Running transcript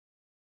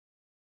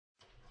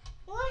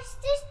What's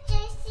this,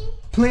 Jesse?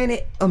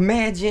 Planet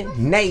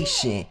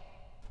Imagination.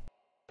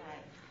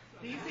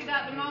 Do you see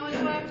Dr.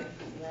 Mullen's work?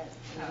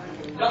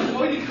 Dr.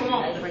 Mullen, come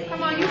on.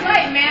 Come on, you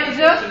late,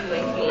 manager. You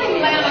late on the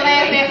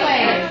last day of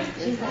class.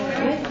 She's like,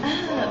 wake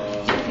up.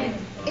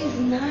 It's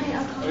 9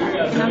 o'clock.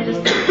 And I'm just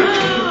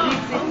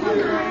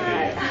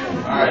Alright.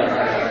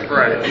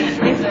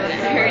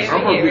 I'm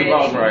supposed to be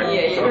lost, right?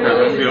 Okay,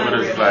 let's be over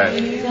this slide.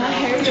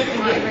 hurry up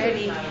and get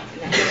ready.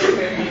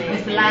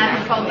 It's live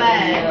before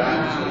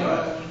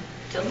live.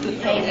 Just the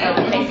paint on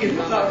the faces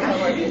on our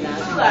colors and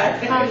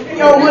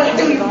Yo, what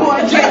do you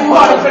want? Drink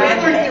water for that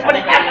 3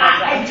 whatever.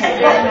 I just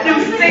want to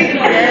sing.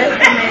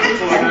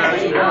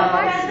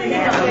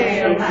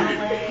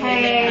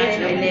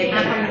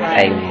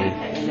 Hey man,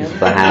 it's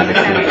behind the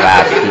scenes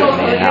live shit,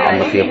 man. I'm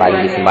gonna see if I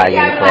can get somebody in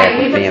the class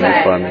to film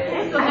it for me.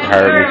 You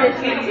heard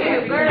me?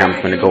 I'm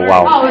finna go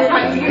off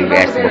to do the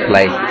actual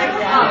play. I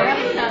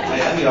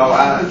need all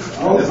eyes.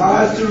 All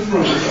eyes to the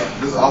front.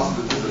 This is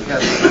awesome. This is a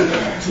cat.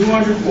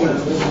 200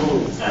 points. Good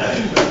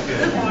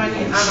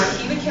morning. I'm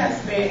Akiva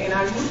Casper, and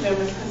our group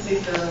members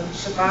consist of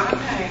Shavonna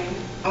Payne,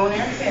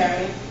 on-air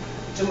talent,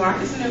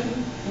 Jamarcus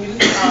Newton,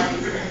 music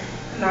artist,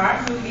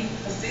 Kennard Ruby,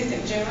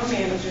 assistant general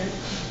manager,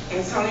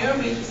 Antonio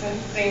Richardson,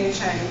 senior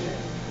changer,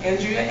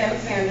 Andrea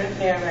Alexander,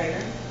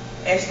 narrator,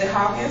 Ashley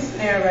Hawkins,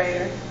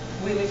 narrator,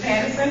 Willie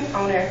Patterson,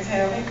 on-air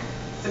talent,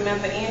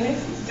 Samantha Ennis,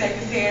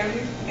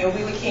 secretary, and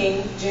Willie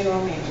King,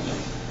 general manager.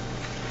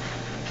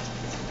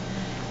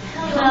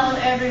 Hello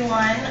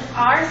everyone.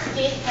 Our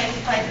skit takes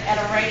place at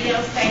a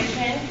radio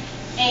station,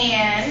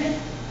 and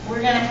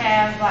we're gonna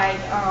have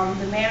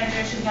the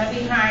manager, she's gonna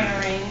be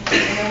hiring,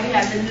 and then we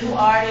have the new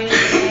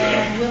artist,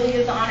 and Willie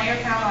is on air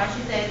talent, like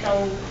she said,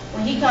 so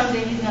when he comes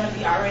in, he's gonna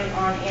be already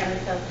on air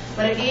and stuff.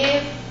 But it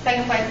is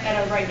taking place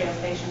at a radio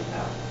station,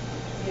 so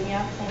give me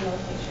off the same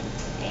location.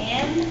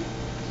 And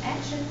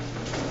action.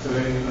 So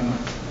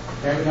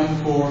habit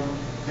number 4,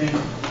 think,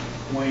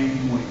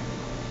 win.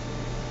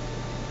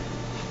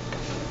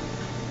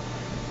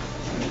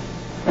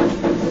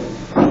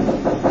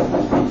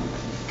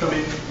 Come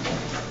in.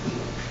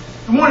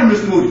 Good morning,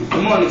 Mr. Moody.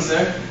 Good morning,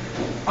 sir.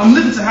 I'm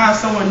looking to hire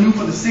someone new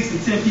for the 6 to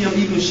 10 p.m.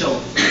 evening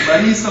show, but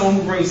I need someone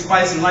who brings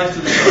spice and life to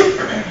the show.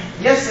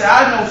 Yes, sir.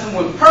 I know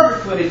someone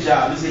perfect for the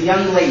job. It's a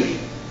young lady.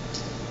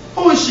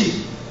 Who is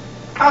she?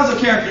 How's her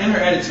character and her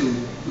attitude?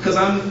 Because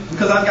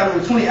I've got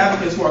over 20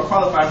 applicants who are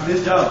qualified for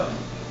this job.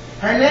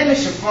 Her name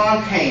is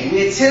Shavonna Payne.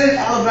 We attended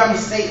Alabama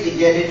State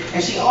together,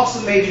 and she also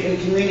majored in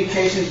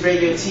communications,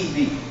 radio,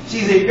 TV.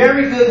 She's a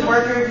very good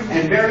worker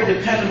and very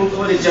dependable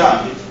for the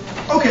job.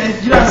 Okay,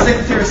 you got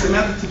Secretary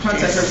Samantha to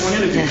contact her for an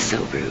interview. That's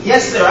so rude.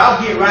 Yes, sir. I'll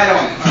get right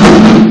on.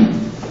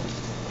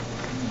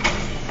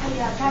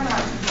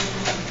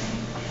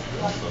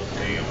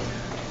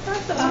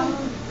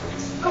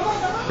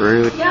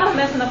 Rude. Y'all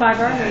messing up our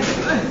grades.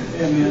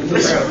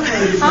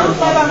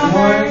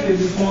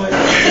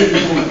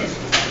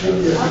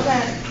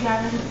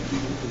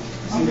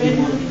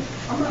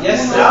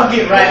 Yes, sir. I'll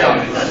get right on.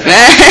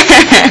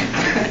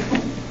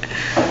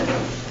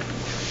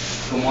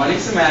 Good morning,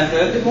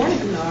 Samantha. Good morning,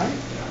 Kennard.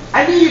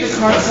 I need you to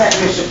contact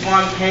Ms.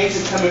 Shavonna Payne to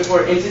come in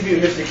for an interview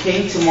with Mr.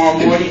 King tomorrow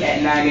morning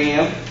at 9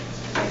 a.m.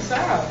 Yes, sir.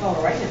 I'll call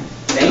her right now.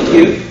 Thank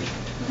you.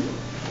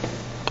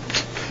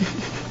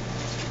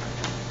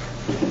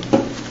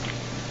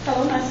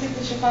 Hello, my speak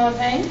to Shavonna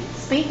Payne.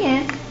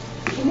 speaking.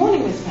 Good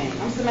morning, Ms. Payne.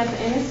 I'm Samantha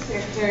Ennis,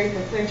 secretary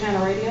for Clear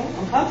Channel Radio.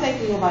 I'm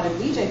contacting you about a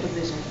DJ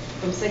position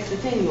from 6 to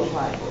 10 you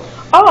applied for.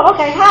 Oh,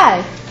 okay.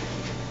 Hi.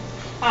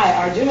 Hi,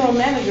 our general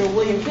manager,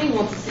 William King,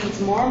 wants to see you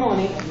tomorrow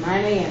morning at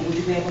 9 a.m. Would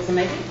you be able to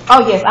make it?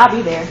 Oh, yes. I'll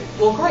be there.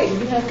 Well, great. You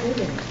have a good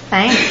day.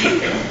 Thanks.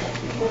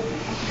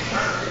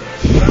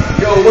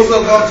 Yo, what's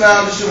up,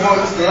 uptown? This your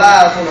homie, Mr.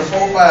 Live from the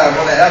 4-5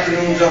 on the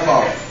afternoon jump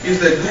off. He's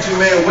that Gucci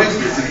man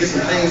wasted to get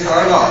some things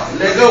started off.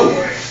 Let go.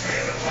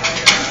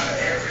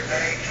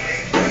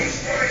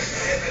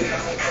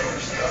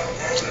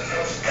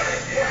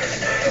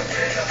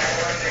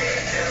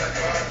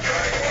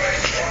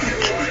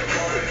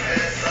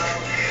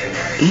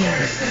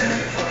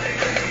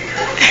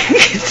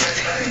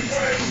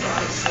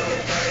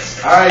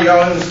 Alright,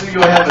 y'all in the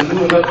studio have a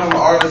new and upcoming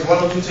artist. Why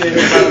don't you tell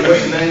everybody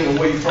what's your name and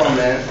where you from,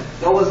 man?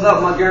 Yo, what's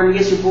up, my girl?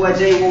 It's your boy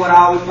J Ward,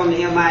 always from the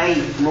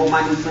MIA. Promote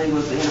my new single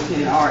as an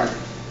independent artist.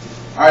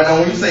 Alright, now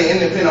when you say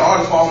independent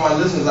artist for all my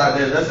listeners out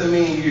there, does that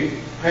mean you're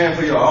paying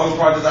for your own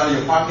projects out of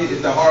your pocket?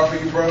 Is that hard for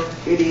you, bro?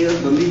 It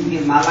is, but music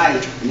is my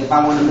life. And if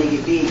I want to make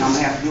it big, I'm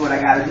going to have to do what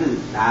I got to do. Know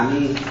what I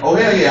mean? Oh,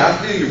 hell yeah, I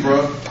feel you,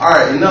 bro.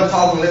 Alright, enough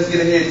talking. Let's get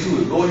ahead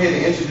to it. Go ahead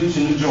and introduce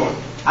your new joint.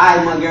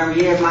 Alright, my girl,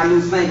 here's my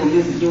new single,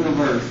 Mrs.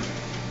 Universe.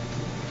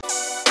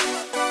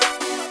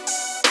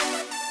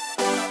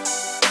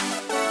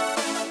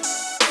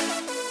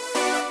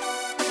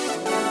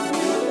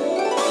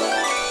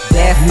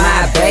 That's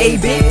my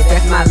baby,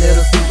 that's my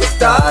little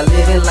superstar,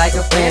 living like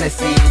a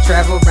fantasy.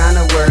 Travel around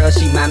the world,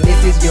 she my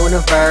Mrs.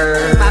 Universe.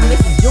 She my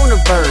Mrs.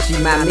 Universe. She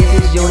my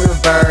Mrs.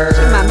 Universe.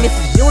 She my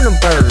Mrs.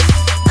 Universe.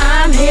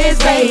 I'm his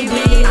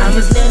baby. I'm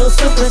his little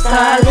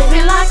superstar,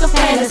 living like a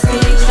fantasy.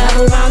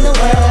 Travel around the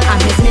world.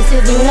 I'm his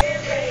Mrs. Universe.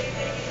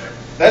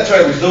 That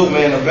track was dope,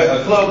 man.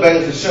 A club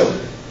banger for sure.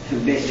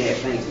 Bet that,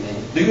 thanks, man.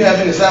 Do you have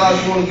any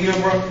shout-outs you want to give,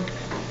 bro?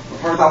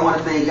 First, I want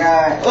to thank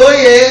God Oh,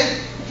 yeah.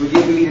 for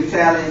giving me the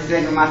talent and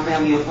second, my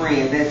family and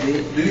friends. That's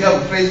it. Do you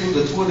have a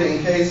Facebook or Twitter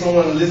in case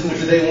someone listening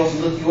today wants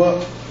to look you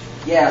up?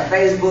 Yeah,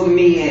 Facebook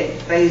me at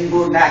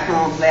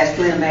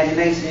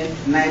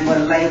facebook.com/playimagination, name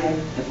of the label,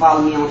 and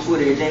follow me on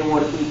Twitter at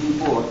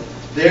JWater324.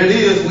 There it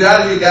is. We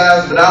out of here,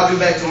 guys, but I'll be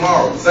back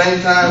tomorrow. Same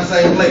time,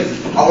 same place.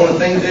 I want to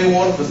thank J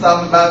Water for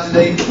stopping by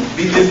today.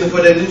 Be listening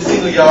for that new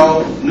single,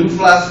 y'all. New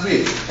Fly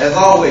Spit. As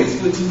always,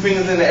 put 2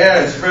 fingers in the air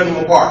and spread them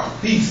apart.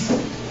 Peace.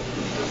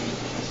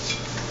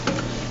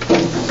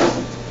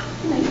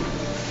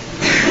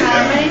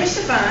 Hi, my name is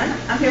Siobhan.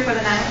 I'm here for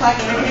the 9 o'clock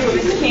interview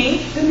with Mr.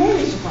 King. Good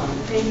morning, Siobhan.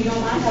 If you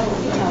don't mind, have a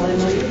seat. I'll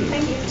let you.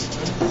 Thank you.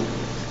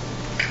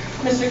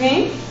 Mr.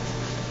 King,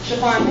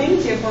 Siobhan King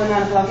is here for a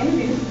 9 o'clock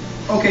interview.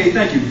 Okay,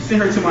 thank you. Send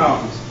her to my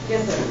office.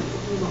 Yes, sir.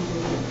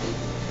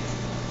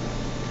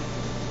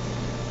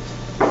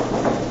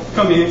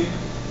 Come in.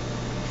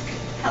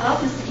 Hello,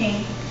 Mr.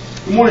 King.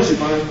 Good morning,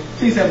 Siobhan.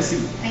 Please have a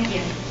seat. Thank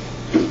you.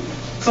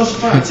 So,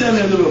 Siobhan, tell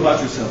me a little about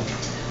yourself.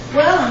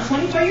 Well, I'm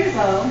 24 years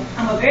old.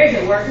 I'm a very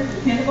good worker,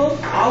 dependable,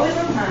 always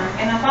on time,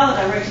 and I follow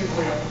directions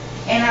well.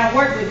 And I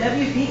worked with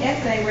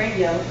WBSA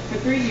Radio for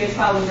 3 years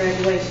following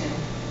graduation.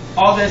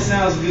 All that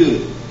sounds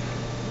good.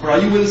 But are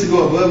you willing to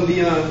go above and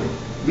beyond,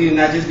 being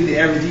not just be the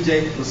average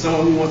DJ, but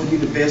someone who wants to be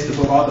the best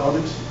above all the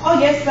others? Oh,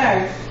 yes,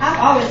 sir. I've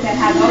always had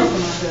high goals for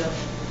myself.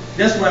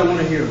 That's what I want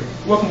to hear.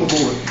 Welcome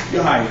aboard.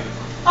 You're hired.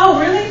 Oh,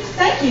 really?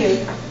 Thank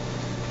you.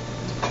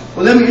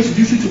 Well, let me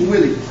introduce you to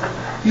Willie.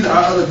 He's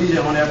our other DJ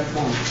on that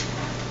performance.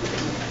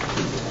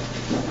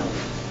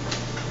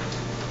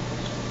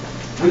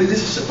 Willie,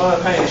 this is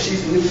Siobhan Payne.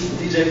 She's the new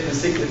DJ for the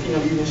 6th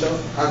PM evening show.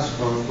 Hi,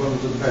 Siobhan. Welcome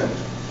to the panel.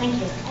 Thank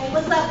you. Hey,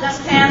 what's up,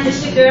 Dusttown?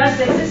 This your girl,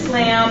 Sexy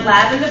Slim,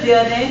 live in the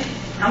building.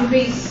 I'm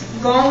going to be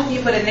going with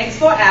you for the next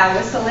 4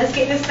 hours, so let's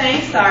get this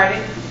thing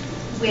started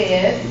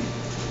with...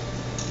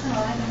 Oh,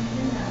 I don't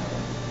even know.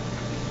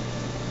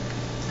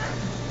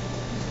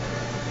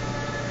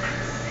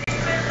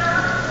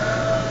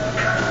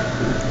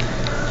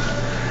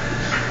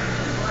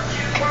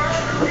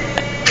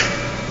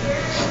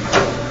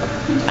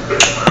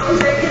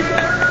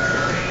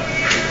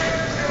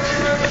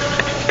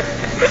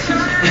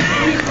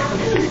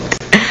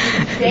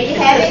 There you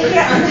have it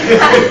here on the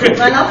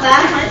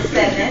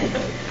 105.7.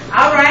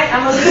 All right,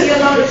 I'm going to leave you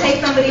alone to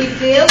take some of these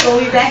deals. We'll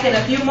be back in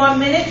a few more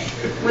minutes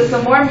with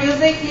some more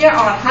music here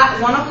on Hot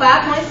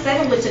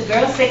 105.7 with your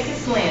girl, Sexy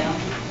Slim.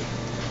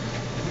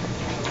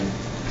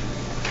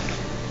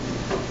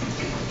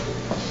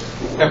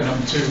 Step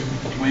number 2,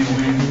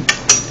 win-win,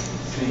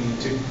 scene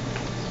 2.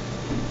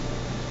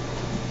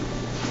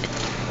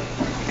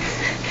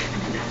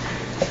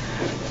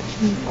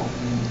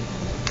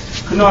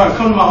 Kennard,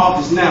 come to my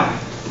office now.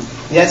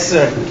 Yes,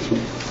 sir.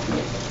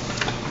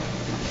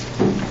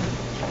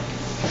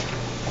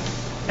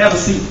 Have a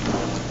seat.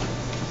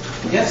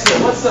 Yes, sir.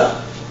 What's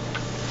up?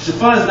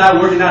 Siobhan's not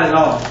working out at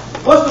all.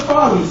 What's the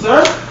problem,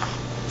 sir?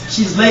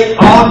 She's late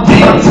all the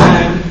damn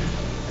time.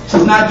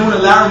 She's not doing the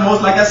loud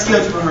remotes like I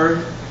scheduled for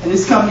her. And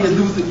this company is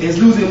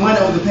losing money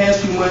over the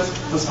past few months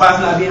for spots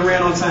not being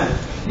ran on time.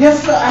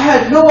 Yes, sir. I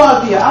had no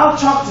idea. I'll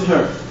talk to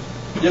her.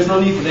 There's no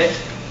need for that.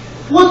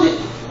 What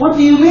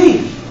do you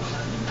mean?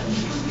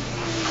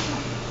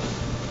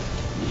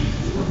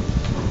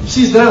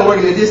 She's done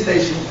working at this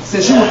station.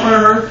 Since you refer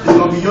her, it's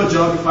going to be your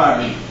job to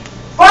fire her.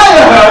 Fire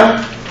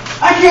her?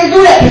 I can't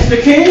do that, Mr.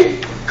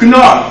 King.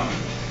 Kennard,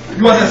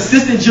 you are the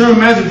assistant general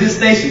manager of this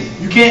station.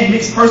 You can't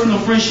mix personal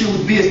friendship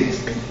with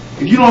business.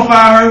 If you don't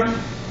fire her,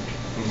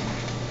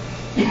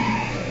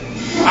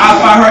 I'll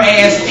fire her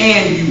ass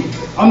and you.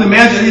 I'm the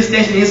manager of this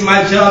station and it's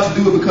my job to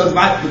do it because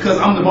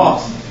I'm the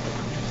boss.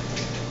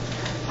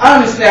 I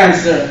understand,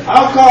 sir.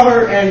 I'll call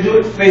her and do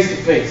it face to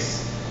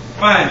face.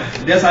 Fine.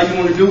 If that's how you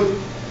want to do it.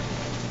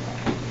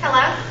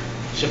 Hello?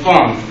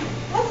 Siobhan.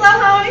 What's up,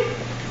 homie?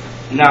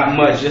 Not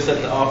much. Just at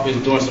the office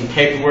doing some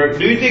paperwork.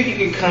 Do you think you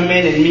can come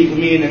in and meet with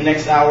me in the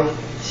next hour?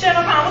 Sure,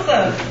 no problem. What's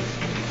up?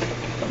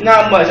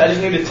 Not much. I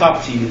just need to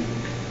talk to you.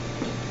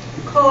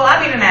 Cool, I'll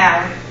be in an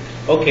hour.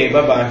 Okay,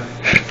 bye-bye.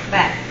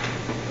 Bye.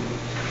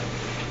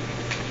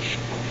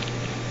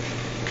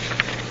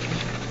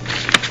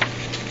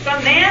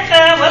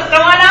 Samantha, what's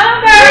going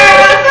on,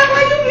 girl?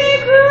 Where you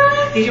been, girl?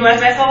 Did you watch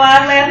That's So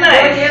Live last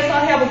night? Oh, yes, I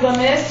have a good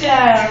mess,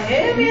 child.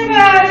 Tell me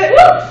about it. Woo!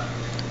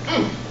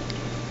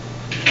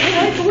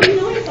 Hey, so what are you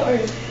doing for her?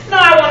 No,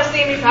 I want to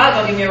see me. Probably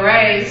gonna give me a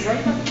raise. Oh,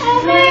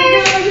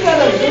 man, you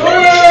got a good.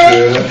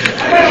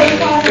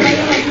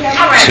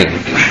 All right.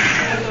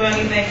 Do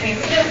anything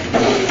fancy?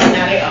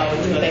 Now they old.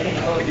 You know they can't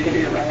hold you.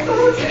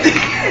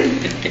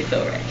 It's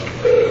all right.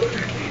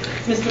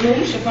 Mr.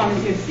 Moon, Siobhan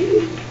is here to see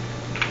you.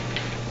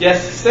 Yes,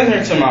 send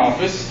her to my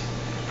office.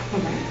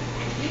 Okay.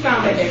 You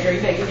found that girl. You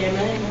take it there,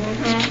 man.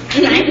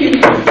 Thank you.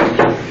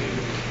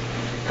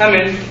 Come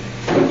in.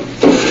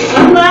 What's up,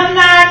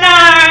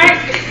 Nard?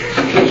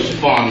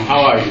 Siobhan, how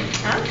are you?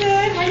 I'm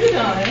good. How you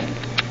doing?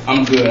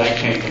 I'm good. I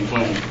can't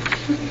complain.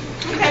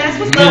 Okay, that's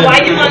what's up. Why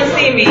you want to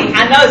see me?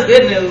 I know it's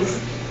good news.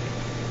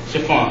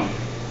 Chiffon,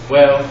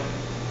 well,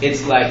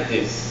 it's like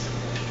this.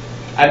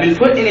 I've been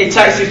put in a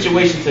tight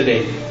situation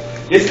today.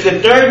 This is the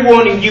third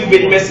warning you've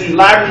been missing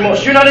live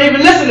remotes. You're not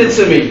even listening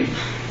to me.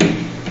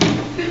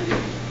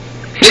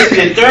 This is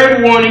the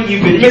third warning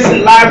you've been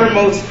missing live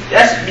remotes.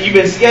 You've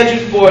been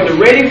scheduled for. The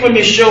ratings from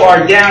your show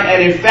are down,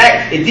 and in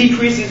fact, the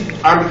decreases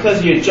are because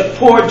of your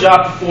poor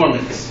job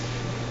performance.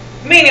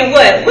 Meaning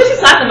what? What you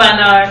talking about,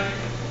 Nard?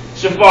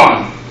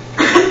 Chiffon.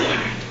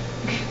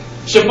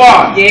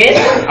 Chiffon.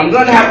 Yes? I'm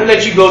going to have to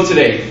let you go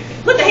today.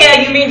 What the hell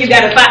you mean you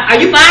got to fire? Are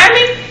you firing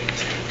me?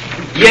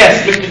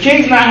 Yes, Mr.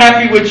 King's not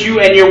happy with you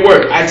and your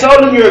work. I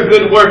told him you're a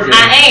good worker.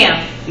 I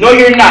am. No,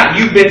 you're not.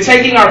 You've been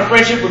taking our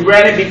friendship for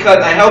granted because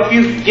I helped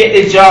you get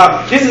this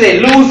job. This is a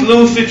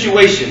lose-lose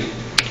situation.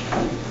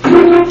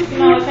 No,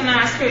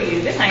 I screw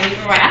you. This ain't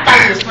even right. I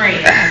thought we was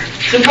friends.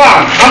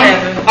 Chiffon,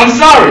 I'm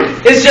sorry.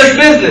 It's just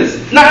business,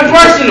 nothing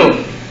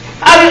personal.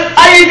 How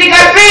do you think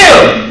I feel?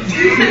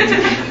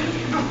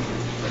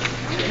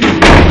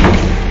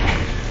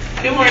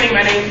 Good morning,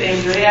 my name is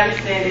Andrea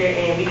Alexander,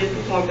 and we just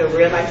performed a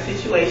real-life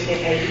situation.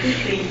 As you can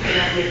see, you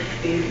cannot mix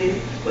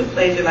business with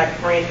pleasure like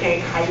friends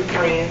can't hire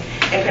friends.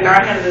 And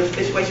Kennard handled the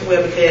situation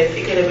well because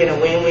it could have been a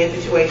win-win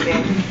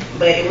situation,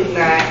 but it was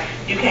not.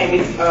 You can't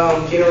mix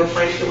general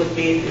friendship with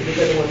business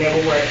because it will never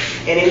work.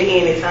 And in the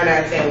end, it turned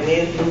out to a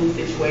win-lose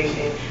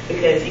situation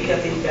because he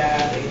kept his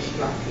job and she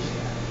lost his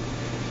job.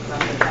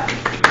 Lost her job.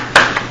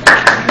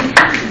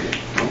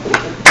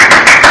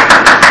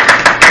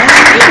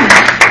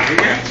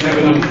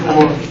 Number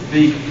 4,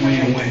 the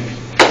win-win.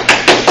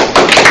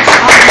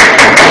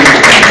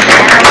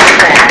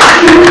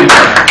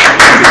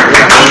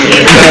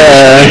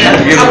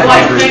 I would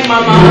like to thank my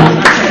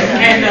mom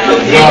and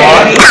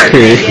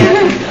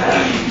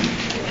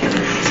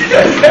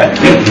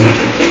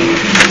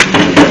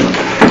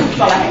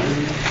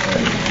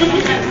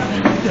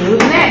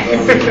Who's next?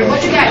 What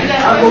you got? You got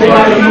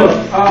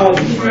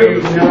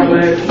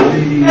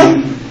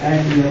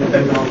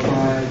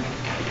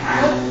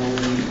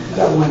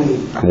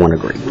I want a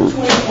great book.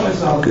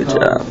 Good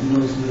job.